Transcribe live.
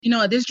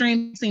This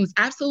dream seems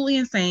absolutely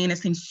insane. It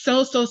seems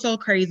so, so, so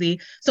crazy.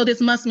 So this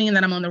must mean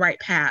that I'm on the right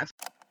path.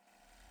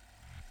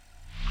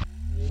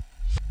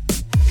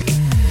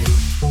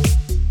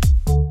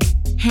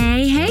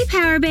 Hey,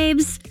 Power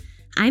Babes.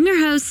 I'm your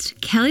host,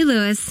 Kelly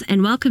Lewis,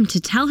 and welcome to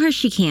Tell Her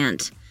She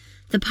Can't,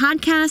 the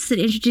podcast that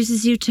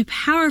introduces you to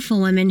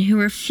powerful women who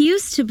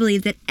refuse to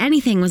believe that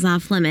anything was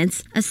off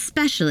limits,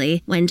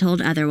 especially when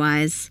told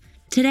otherwise.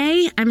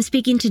 Today, I'm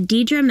speaking to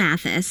Deidre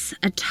Mathis,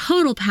 a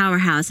total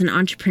powerhouse and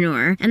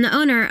entrepreneur, and the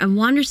owner of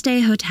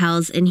Wanderstay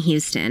Hotels in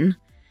Houston.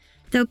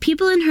 Though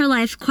people in her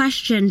life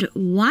questioned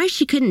why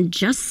she couldn't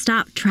just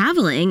stop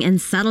traveling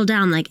and settle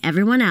down like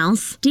everyone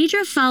else,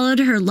 Deidre followed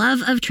her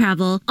love of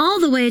travel all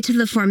the way to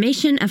the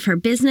formation of her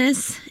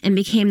business and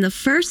became the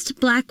first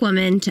Black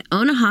woman to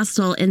own a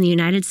hostel in the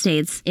United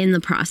States in the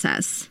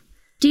process.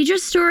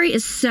 Deidre's story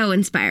is so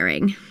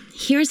inspiring.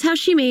 Here's how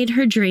she made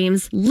her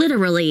dreams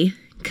literally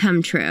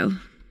come true.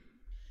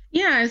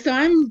 Yeah, so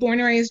I'm born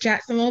and raised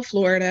Jacksonville,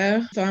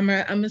 Florida. So I'm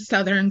a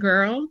Southern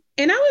girl.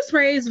 And I was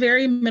raised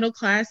very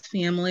middle-class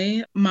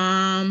family.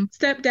 Mom,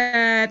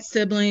 stepdad,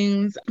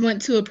 siblings,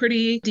 went to a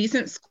pretty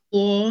decent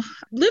school,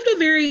 lived a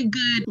very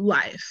good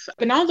life.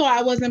 And although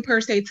I wasn't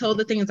per se told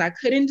the things I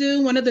couldn't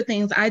do, one of the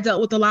things I dealt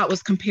with a lot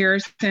was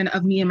comparison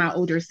of me and my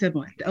older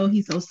sibling. Oh,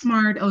 he's so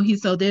smart. Oh,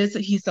 he's so this,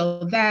 he's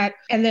so that.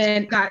 And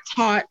then got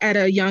taught at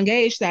a young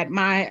age that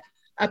my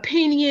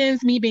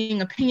opinions, me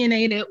being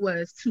opinionated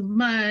was too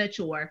much,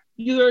 or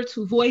you're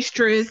too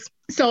boisterous.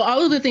 So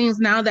all of the things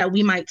now that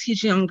we might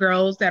teach young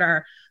girls that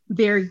are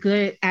very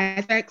good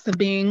aspects of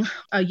being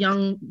a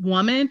young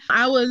woman,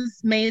 I was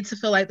made to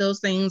feel like those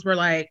things were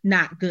like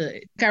not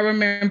good. I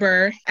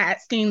remember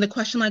asking the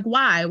question like,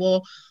 why?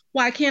 Well,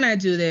 why can't I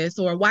do this?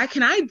 Or why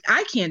can I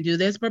can't do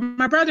this, but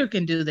my brother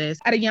can do this?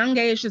 At a young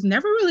age, just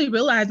never really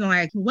realizing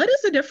like, what is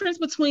the difference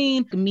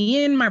between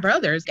me and my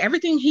brothers?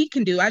 Everything he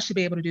can do, I should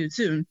be able to do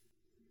too.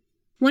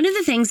 One of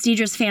the things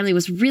Deidre's family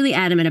was really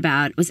adamant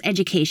about was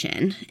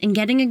education and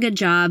getting a good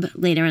job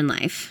later in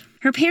life.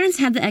 Her parents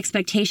had the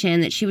expectation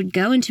that she would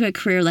go into a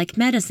career like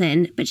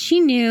medicine, but she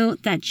knew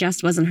that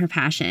just wasn't her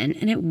passion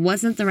and it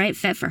wasn't the right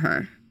fit for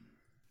her.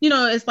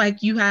 It's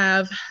like you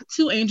have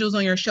two angels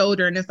on your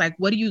shoulder and it's like,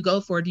 what do you go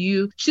for? Do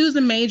you choose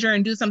a major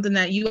and do something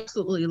that you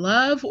absolutely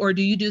love? Or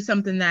do you do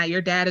something that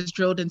your dad has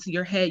drilled into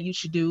your head you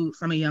should do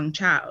from a young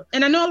child?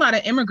 And I know a lot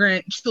of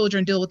immigrant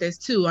children deal with this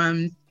too,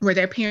 where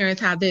their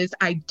parents have this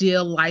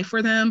ideal life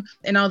for them.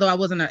 And although I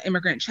wasn't an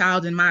immigrant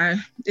child and my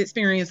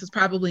experience is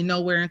probably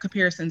nowhere in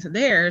comparison to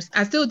theirs,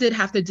 I still did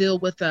have to deal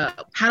with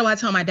how do I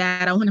tell my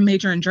dad I want to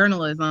major in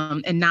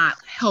journalism and not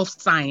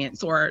health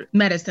science or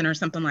medicine or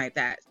something like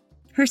that?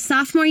 Her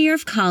sophomore year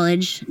of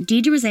college,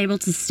 Deidre was able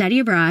to study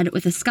abroad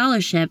with a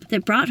scholarship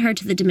that brought her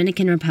to the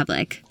Dominican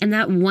Republic. And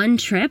that one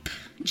trip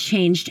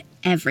changed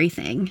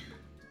everything.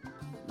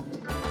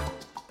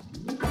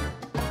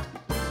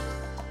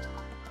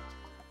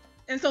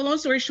 And so long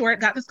story short,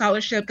 got the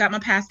scholarship, got my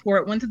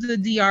passport, went to the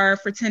DR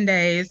for 10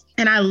 days.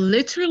 And I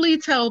literally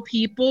tell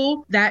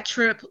people that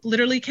trip,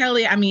 literally,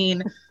 Kelly,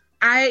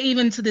 I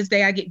even to this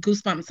day, I get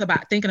goosebumps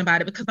about thinking about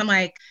it because I'm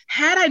like,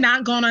 had I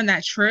not gone on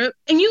that trip,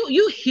 and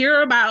you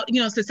hear about,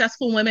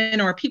 successful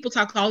women or people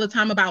talk all the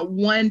time about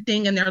one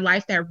thing in their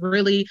life that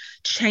really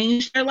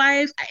changed their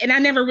life. And I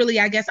never really,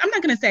 I guess, I'm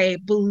not going to say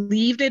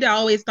believed it. I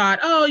always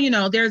thought,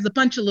 there's a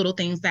bunch of little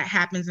things that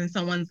happens in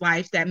someone's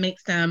life that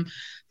makes them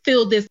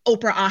feel this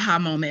Oprah aha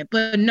moment.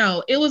 But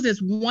no, it was this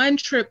one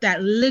trip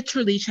that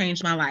literally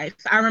changed my life.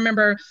 I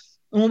remember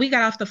when we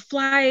got off the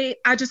flight,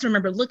 I just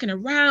remember looking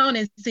around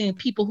and seeing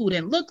people who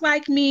didn't look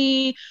like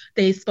me.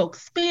 They spoke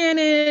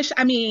Spanish.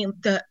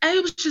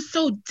 It was just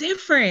so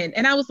different.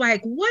 And I was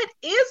like, what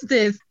is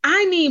this?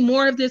 I need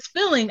more of this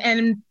feeling.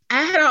 And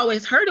I had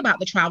always heard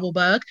about the travel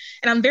bug,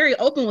 and I'm very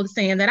open with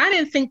saying that I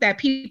didn't think that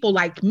people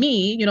like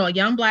me, a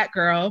young Black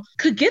girl,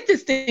 could get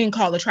this thing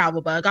called the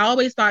travel bug. I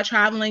always thought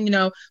traveling,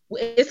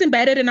 it's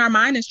embedded in our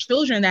mind as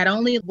children that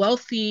only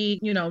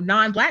wealthy,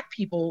 non-Black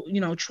people,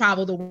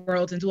 travel the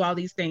world and do all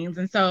these things.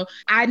 And so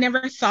I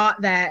never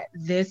thought that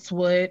this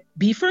would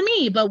be for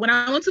me. But when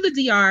I went to the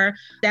DR,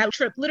 that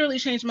trip literally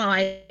changed my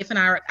life. And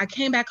I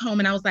came back home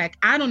and I was like,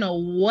 I don't know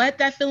what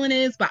that feeling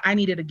is, but I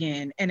need it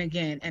again and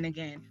again and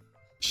again.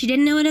 She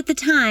didn't know it at the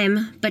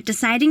time, but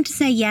deciding to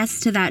say yes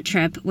to that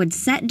trip would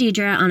set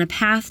Deidre on a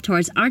path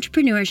towards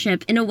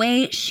entrepreneurship in a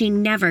way she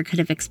never could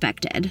have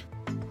expected.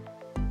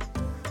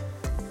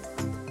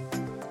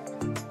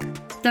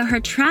 Though her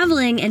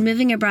traveling and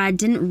moving abroad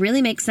didn't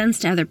really make sense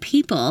to other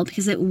people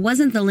because it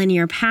wasn't the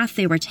linear path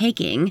they were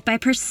taking, by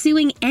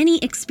pursuing any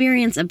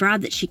experience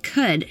abroad that she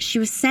could, she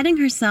was setting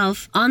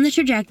herself on the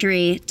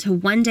trajectory to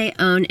one day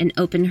own and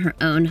open her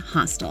own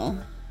hostel.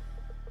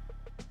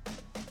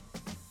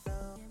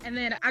 And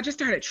then I just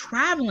started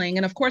traveling.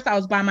 And of course, I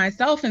was by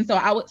myself. And so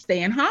I would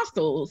stay in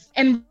hostels.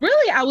 And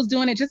really, I was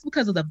doing it just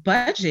because of the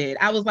budget.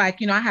 I was like,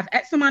 I have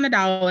X amount of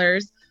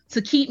dollars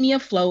to keep me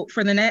afloat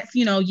for the next,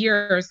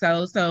 year or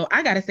so. So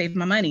I got to save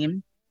my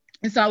money.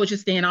 And so I would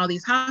just stay in all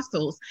these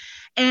hostels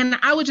and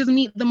I would just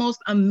meet the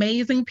most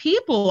amazing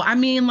people. I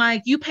mean,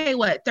 like you pay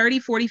what, 30,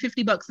 40,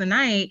 50 bucks a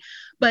night,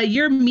 but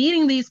you're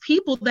meeting these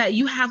people that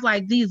you have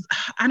like these,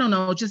 I don't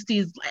know, just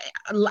these,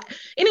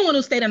 anyone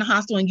who stayed in a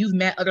hostel and you've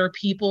met other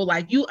people,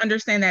 like you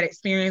understand that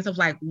experience of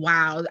like,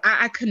 wow,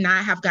 I could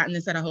not have gotten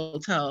this at a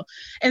hotel.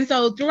 And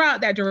so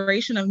throughout that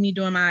duration of me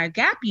doing my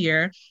gap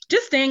year,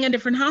 just staying in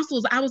different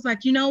hostels, I was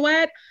like, you know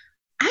what?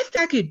 I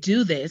think I could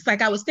do this.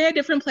 Like I would stay at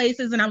different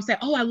places and I would say,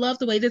 oh, I love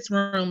the way this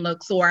room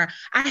looks, or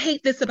I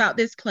hate this about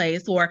this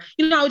place, or,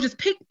 I would just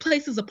pick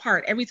places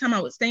apart every time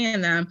I would stay in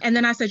them. And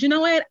then I said, you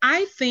know what?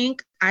 I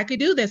think I could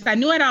do this. I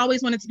knew I'd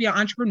always wanted to be an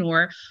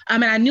entrepreneur.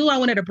 And I knew I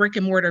wanted a brick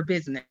and mortar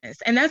business.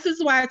 And this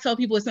is why I tell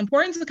people it's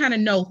important to kind of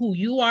know who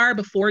you are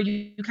before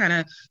you kind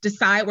of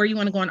decide where you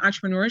want to go in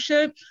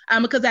entrepreneurship.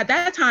 Because at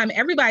that time,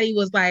 everybody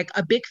was like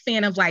a big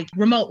fan of like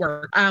remote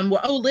work.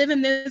 Live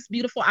in this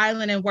beautiful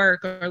island and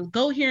work, or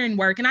go here and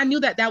work. And I knew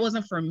that that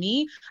wasn't for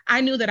me.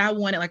 I knew that I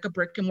wanted like a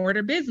brick and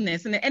mortar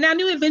business. And I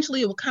knew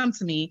eventually it would come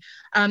to me.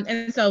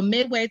 And so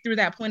midway through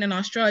that point in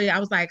Australia, I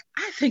was like,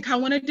 I think I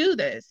want to do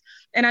this.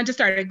 And I just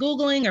started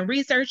Googling and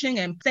researching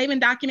and saving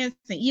documents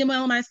and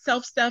emailing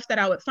myself stuff that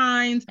I would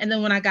find. And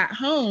then when I got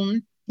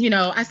home,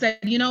 I said,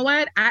 you know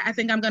what? I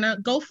think I'm going to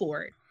go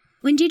for it.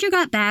 When Deidre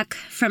got back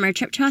from her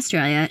trip to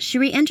Australia, she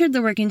re-entered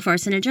the working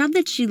force in a job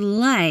that she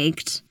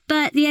liked,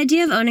 but the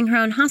idea of owning her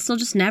own hostel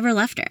just never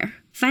left her.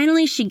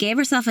 Finally, she gave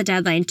herself a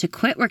deadline to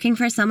quit working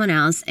for someone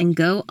else and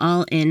go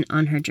all in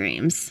on her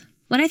dreams.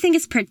 What I think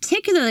is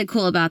particularly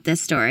cool about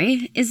this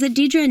story is that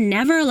Deidre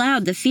never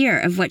allowed the fear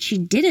of what she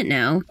didn't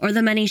know or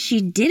the money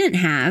she didn't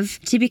have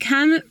to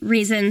become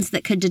reasons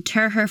that could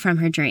deter her from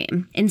her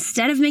dream.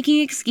 Instead of making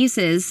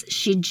excuses,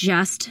 she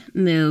just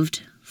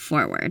moved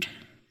forward.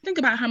 Think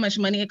about how much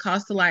money it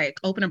costs to like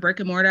open a brick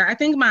and mortar. I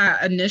think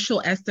my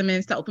initial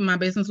estimates to open my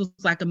business was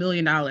like $1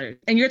 million.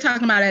 And you're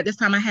talking about at this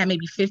time I had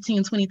maybe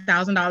 $15,000,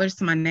 $20,000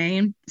 to my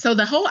name. So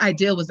the whole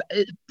idea was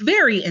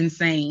very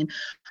insane.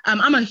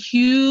 I'm a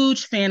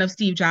huge fan of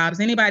Steve Jobs.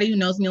 Anybody who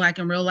knows me like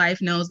in real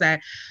life knows that,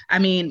 I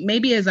mean,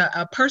 maybe as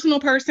a personal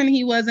person,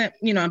 he wasn't,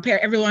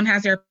 everyone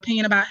has their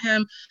opinion about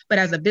him. But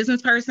as a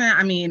business person,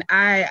 I mean,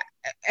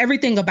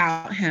 everything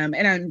about him.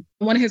 And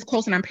one of his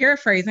quotes, and I'm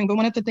paraphrasing, but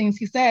one of the things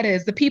he said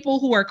is the people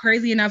who are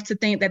crazy enough to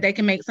think that they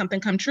can make something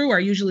come true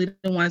are usually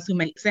the ones who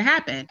makes it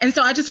happen. And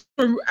so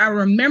I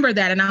remember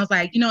that. And I was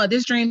like,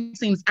 this dream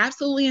seems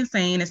absolutely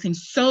insane. It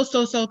seems so,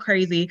 so, so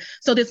crazy.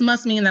 So this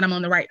must mean that I'm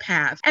on the right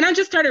path. And I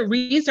just started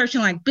researching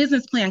like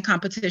business plan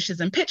competitions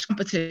and pitch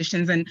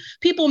competitions. And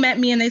people met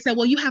me and they said,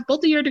 well, you have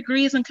both of your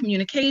degrees in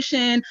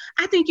communication.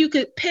 I think you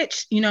could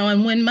pitch,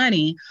 and win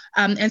money.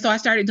 And so I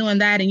started doing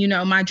that. And,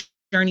 my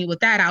journey with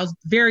that, I was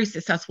very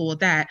successful with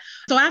that.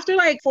 So after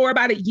for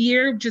about a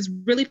year, just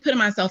really putting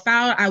myself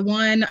out, I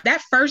won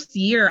that first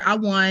year. I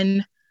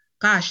won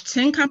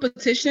 10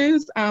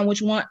 competitions,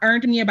 which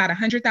earned me about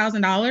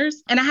 $100,000.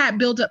 And I had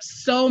built up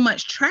so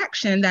much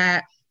traction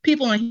that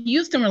people in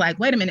Houston were like,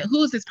 wait a minute,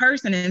 who is this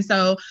person? And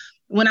so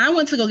when I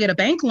went to go get a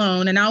bank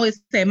loan, and I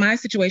always say my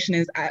situation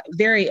is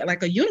very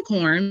like a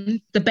unicorn,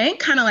 the bank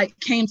kind of like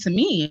came to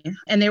me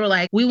and they were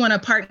like, we want to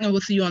partner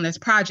with you on this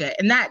project.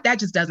 And that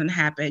just doesn't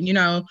happen.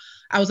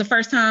 I was a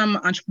first time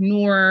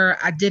entrepreneur.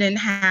 I didn't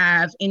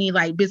have any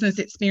like business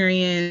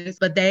experience,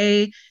 but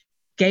they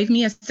gave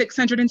me a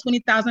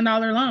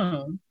 $620,000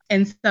 loan.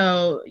 And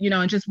so,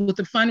 and just with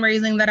the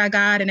fundraising that I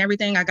got and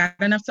everything, I got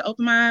enough to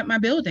open my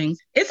buildings.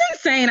 It's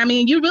insane. I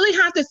mean, you really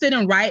have to sit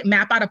and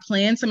map out a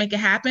plan to make it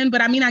happen.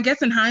 But I mean, I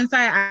guess in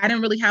hindsight, I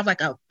didn't really have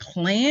like a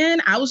plan.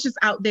 I was just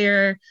out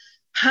there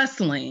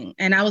hustling.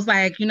 And I was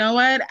like, you know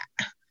what?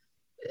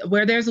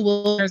 Where there's a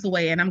will, there's a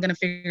way. And I'm going to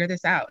figure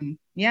this out. And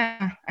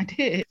yeah, I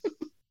did.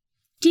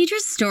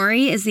 Deidre's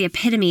story is the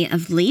epitome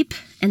of leap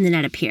and then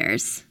it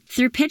appears.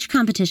 Through pitch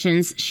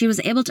competitions, she was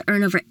able to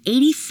earn over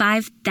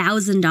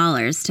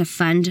 $85,000 to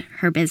fund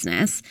her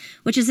business,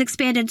 which has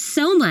expanded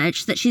so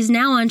much that she's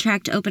now on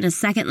track to open a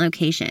second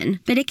location.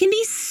 But it can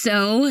be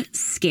so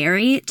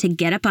scary to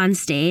get up on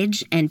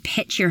stage and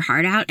pitch your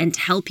heart out and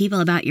tell people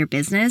about your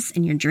business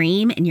and your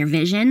dream and your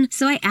vision.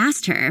 So I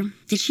asked her,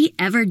 did she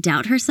ever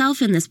doubt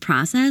herself in this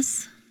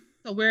process?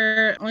 So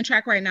we're on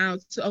track right now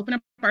to open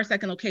up our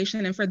second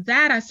location. And for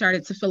that, I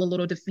started to feel a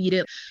little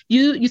defeated.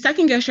 You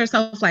second guess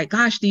yourself like,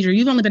 gosh, Deidre,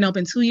 you've only been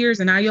open 2 years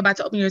and now you're about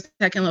to open your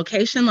second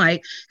location.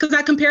 Because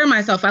I compare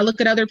myself, I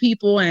look at other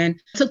people and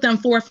it took them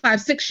 4,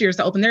 5, 6 years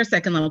to open their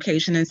second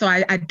location. And so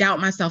I doubt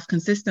myself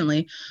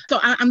consistently. So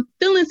I'm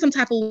feeling some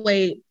type of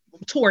way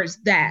towards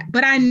that.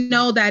 But I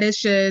know that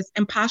it's just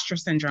imposter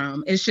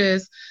syndrome. It's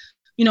just,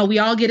 we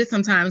all get it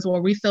sometimes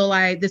where we feel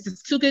like this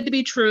is too good to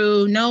be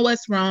true. No,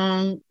 what's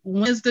wrong?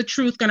 When is the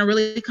truth going to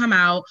really come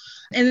out?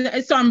 And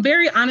so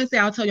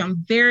I'll tell you,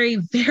 I'm very,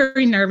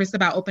 very nervous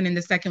about opening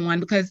the second one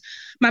because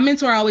my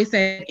mentor always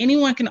said,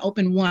 anyone can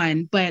open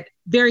one, but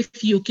very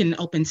few can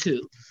open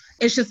two.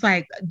 it's just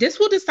like, this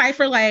will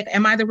decipher, like,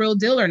 am I the real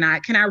deal or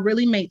not? Can I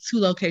really make 2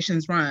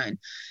 locations run?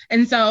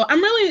 And so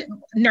I'm really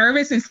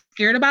nervous and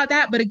scared about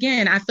that. But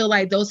again, I feel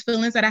like those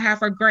feelings that I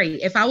have are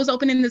great. If I was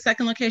opening the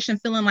second location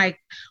feeling like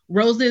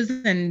roses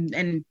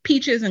and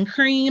peaches and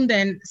cream,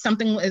 then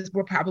something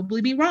will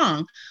probably be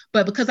wrong.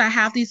 But because I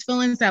have these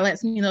feelings, that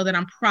lets me know that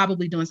I'm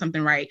probably doing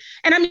something right.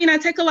 And I mean, I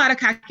take a lot of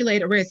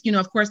calculated risk.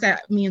 Of course,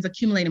 that means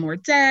accumulating more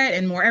debt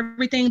and more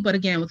everything. But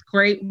again, with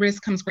great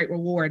risk comes great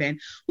reward. And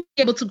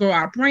we're able to grow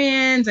our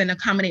brands and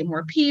accommodate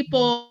more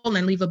people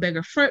and leave a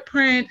bigger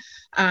footprint.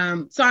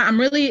 So I'm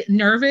really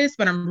nervous,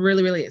 but I'm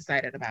really, really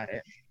excited about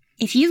it.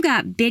 If you've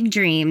got big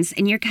dreams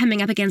and you're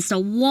coming up against a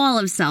wall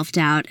of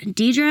self-doubt,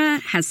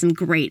 Deidre has some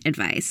great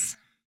advice.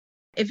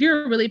 If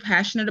you're really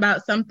passionate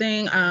about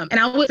something, and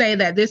I would say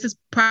that this is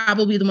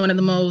probably one of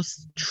the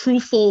most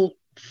truthful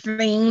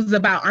things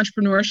about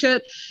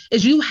entrepreneurship,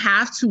 is you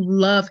have to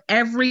love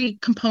every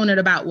component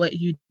about what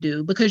you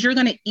do, because you're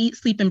going to eat,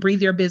 sleep, and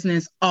breathe your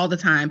business all the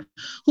time.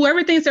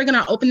 Whoever thinks they're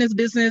going to open this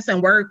business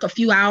and work a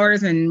few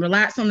hours and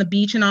relax on the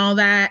beach and all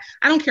that,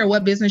 I don't care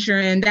what business you're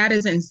in, that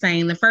is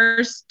insane. The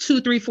first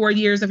 2, 3, 4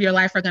 years of your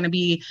life are going to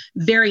be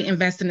very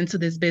invested into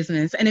this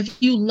business. And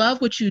if you love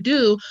what you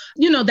do,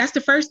 that's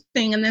the first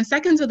thing. And then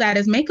second to that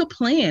is make a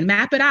plan,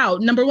 map it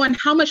out. Number one,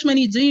 how much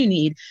money do you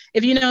need?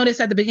 If you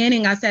notice at the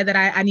beginning, I said that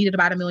I needed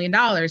about $1 million.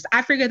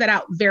 I figured that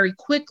out very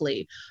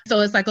quickly. So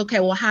it's like, okay,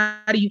 well, how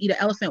do you eat an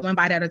elephant one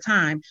bite at a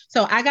time?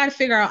 So I got to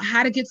figure out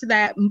how to get to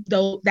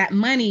that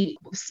money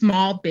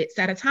small bits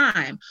at a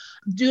time.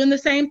 Doing the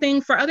same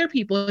thing for other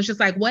people. It's just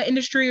like, what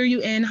industry are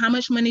you in? How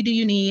much money do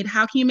you need?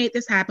 How can you make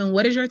this happen?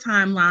 What is your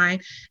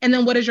timeline? And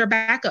then what is your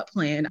backup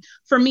plan?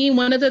 For me,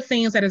 one of the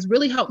things that has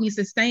really helped me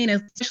sustain,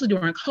 especially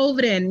during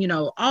COVID and,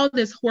 all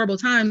this horrible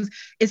times,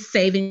 is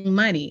saving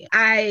money.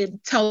 I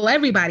tell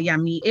everybody I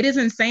meet, it is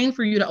insane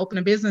for you to open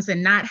a business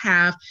and not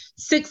have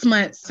 6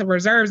 months of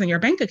reserves in your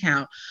bank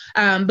account.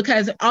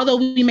 Because although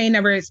we may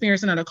never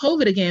experience another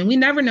COVID again, we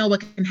never know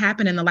what can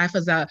happen in the life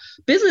as a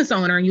business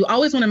owner. And you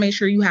always want to make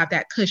sure you have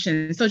that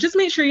cushion. So just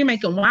make sure you're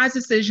making wise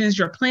decisions,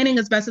 you're planning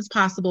as best as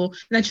possible,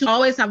 and that you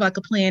always have like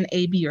a plan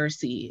A, B, or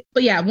C.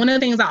 But yeah, one of the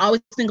things I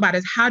always think about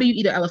is, how do you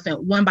eat an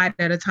elephant one bite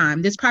at a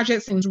time? This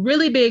project seems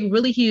really big,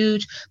 really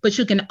huge, but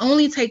you can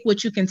only take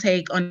what you can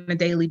take on a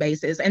daily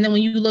basis. And then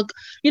when you look,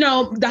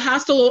 the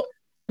hostel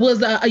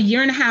was a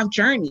 1.5-year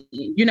journey.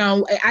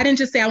 I didn't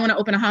just say I want to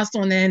open a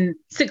hostel and then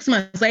 6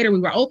 months later we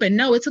were open.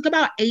 No, it took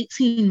about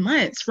 18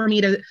 months for me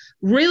to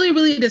really,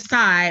 really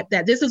decide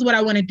that this is what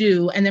I want to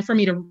do. And then for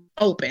me to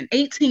open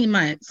 18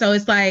 months. So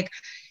it's like,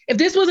 if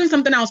this wasn't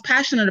something I was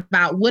passionate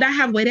about, would I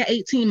have waited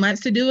 18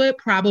 months to do it?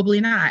 Probably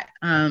not.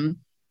 And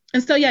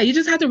so, yeah, you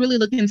just have to really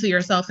look into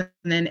yourself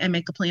and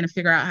make a plan to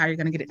figure out how you're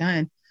going to get it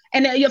done.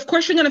 And of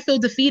course, you're going to feel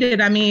defeated.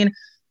 I mean,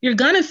 you're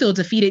going to feel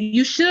defeated.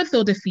 You should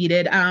feel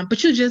defeated,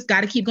 but you just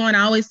got to keep going.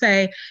 I always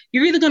say,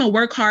 you're either going to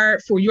work hard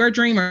for your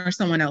dream or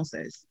someone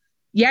else's.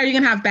 Yeah, you're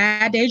going to have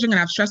bad days. You're going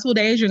to have stressful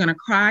days. You're going to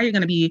cry. You're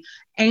going to be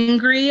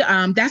angry.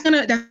 That's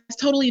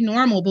totally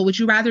normal. But would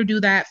you rather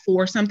do that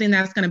for something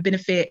that's going to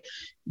benefit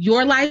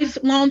your life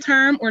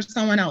long-term or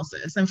someone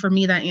else's? And for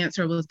me, that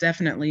answer was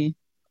definitely,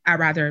 I'd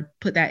rather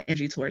put that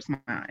energy towards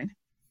mine.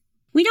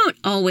 We don't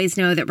always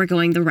know that we're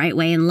going the right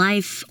way in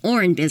life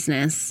or in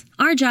business.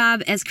 Our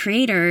job as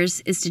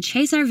creators is to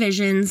chase our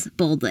visions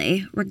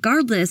boldly,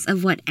 regardless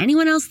of what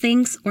anyone else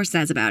thinks or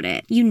says about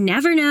it. You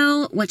never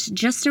know what's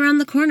just around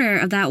the corner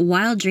of that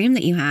wild dream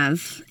that you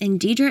have, and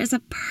Deidre is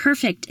a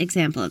perfect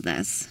example of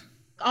this.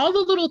 All the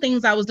little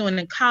things I was doing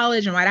in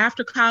college and right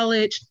after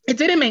college, it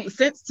didn't make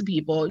sense to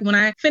people. When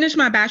I finished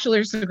my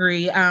bachelor's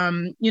degree, I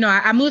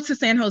moved to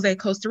San Jose,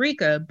 Costa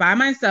Rica by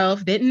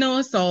myself, didn't know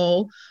a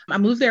soul. I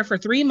moved there for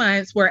 3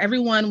 months where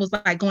everyone was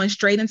like going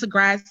straight into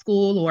grad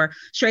school or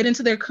straight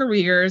into their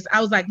careers.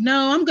 I was like,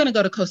 no, I'm going to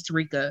go to Costa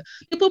Rica.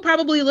 People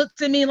probably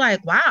looked at me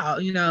like, wow,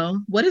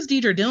 what is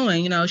Deidre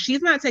doing?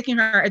 She's not taking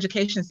her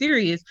education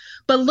serious.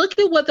 But look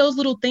at what those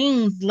little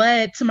things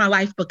led to my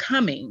life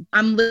becoming.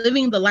 I'm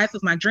living the life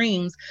of my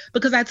dreams,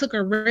 because I took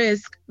a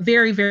risk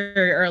very,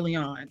 very early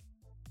on.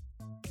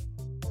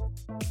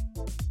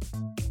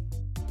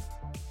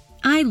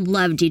 I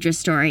love Deidre's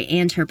story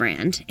and her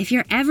brand. If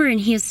you're ever in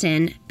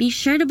Houston, be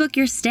sure to book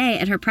your stay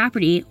at her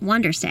property,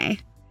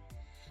 Wanderstay.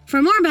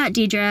 For more about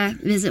Deidre,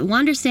 visit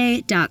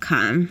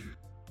wanderstay.com.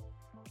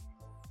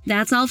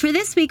 That's all for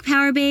this week,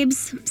 Power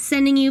Babes.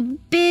 Sending you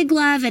big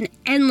love and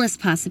endless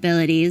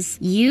possibilities.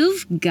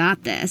 You've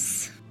got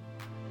this.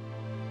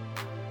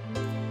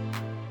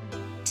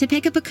 To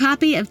pick up a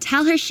copy of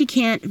Tell Her She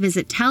Can't,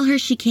 visit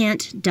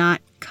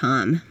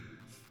tellhershecant.com.